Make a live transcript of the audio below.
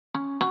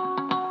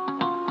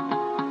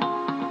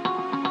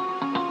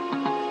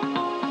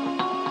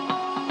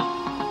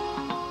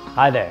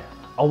Hi there.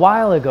 A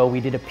while ago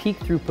we did a peak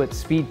throughput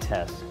speed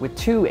test with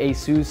two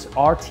ASUS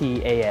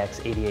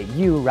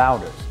RT-AX88U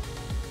routers.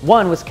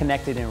 One was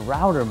connected in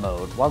router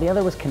mode while the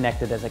other was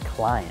connected as a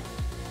client.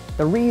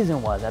 The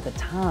reason was at the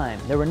time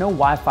there were no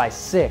Wi-Fi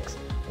 6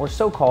 or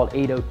so-called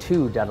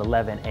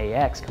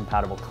 802.11ax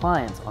compatible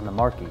clients on the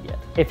market yet.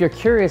 If you're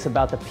curious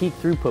about the peak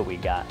throughput we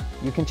got,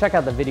 you can check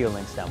out the video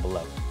links down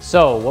below.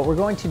 So what we're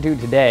going to do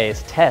today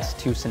is test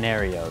two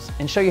scenarios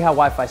and show you how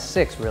Wi-Fi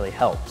 6 really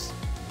helps.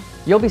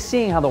 You'll be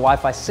seeing how the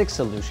Wi-Fi 6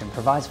 solution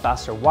provides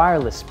faster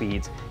wireless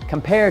speeds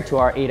compared to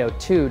our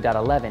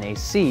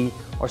 802.11ac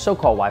or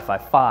so-called Wi-Fi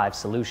 5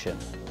 solution.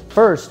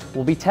 First,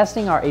 we'll be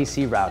testing our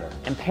AC router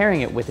and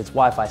pairing it with its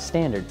Wi-Fi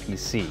standard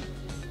PC.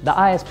 The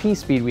ISP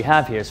speed we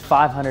have here is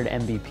 500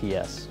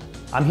 Mbps.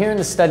 I'm here in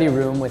the study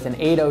room with an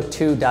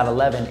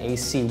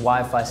 802.11ac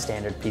Wi-Fi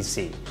standard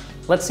PC.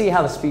 Let's see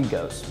how the speed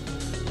goes.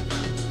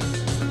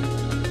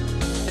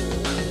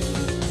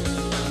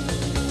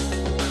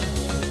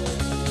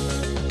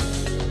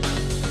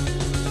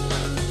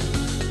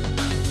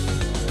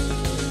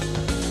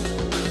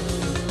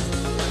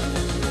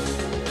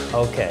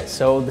 Okay,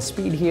 so the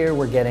speed here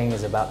we're getting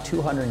is about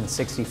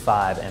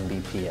 265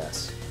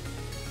 Mbps.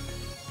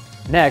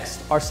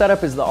 Next, our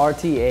setup is the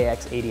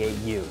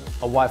RT-AX88U, a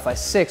Wi-Fi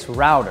 6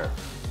 router,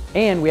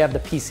 and we have the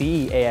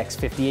PCE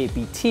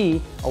AX58BT,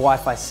 a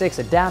Wi-Fi 6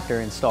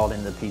 adapter installed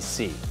in the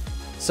PC.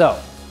 So,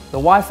 the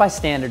Wi-Fi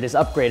standard is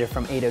upgraded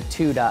from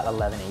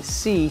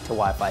 802.11ac to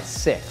Wi-Fi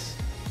 6.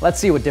 Let's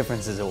see what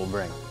differences it will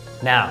bring.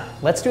 Now,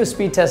 let's do a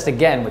speed test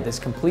again with this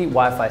complete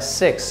Wi-Fi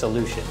 6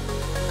 solution.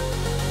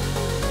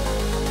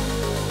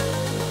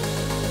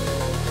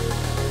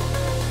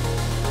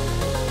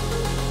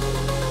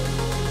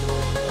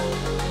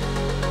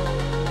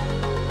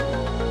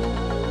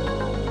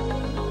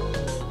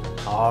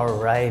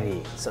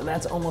 Alrighty, so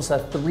that's almost a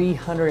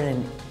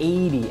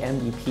 380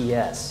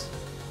 Mbps.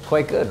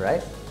 Quite good,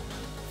 right?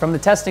 From the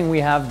testing we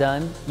have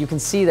done, you can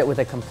see that with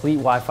a complete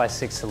Wi-Fi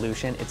 6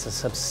 solution, it's a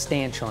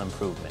substantial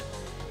improvement.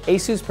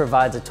 ASUS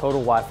provides a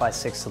total Wi-Fi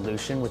 6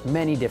 solution with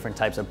many different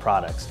types of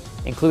products,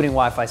 including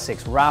Wi-Fi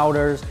 6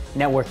 routers,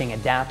 networking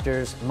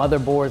adapters,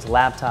 motherboards,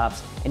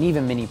 laptops, and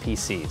even mini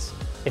PCs.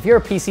 If you're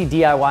a PC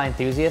DIY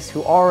enthusiast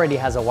who already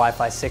has a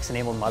Wi-Fi 6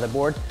 enabled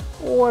motherboard,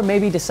 or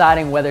maybe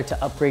deciding whether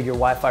to upgrade your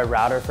Wi-Fi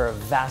router for a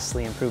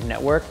vastly improved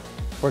network,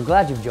 we're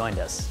glad you've joined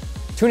us.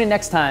 Tune in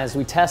next time as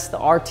we test the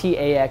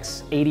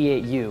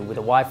RT-AX88U with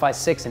a Wi-Fi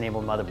 6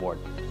 enabled motherboard.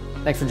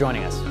 Thanks for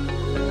joining us.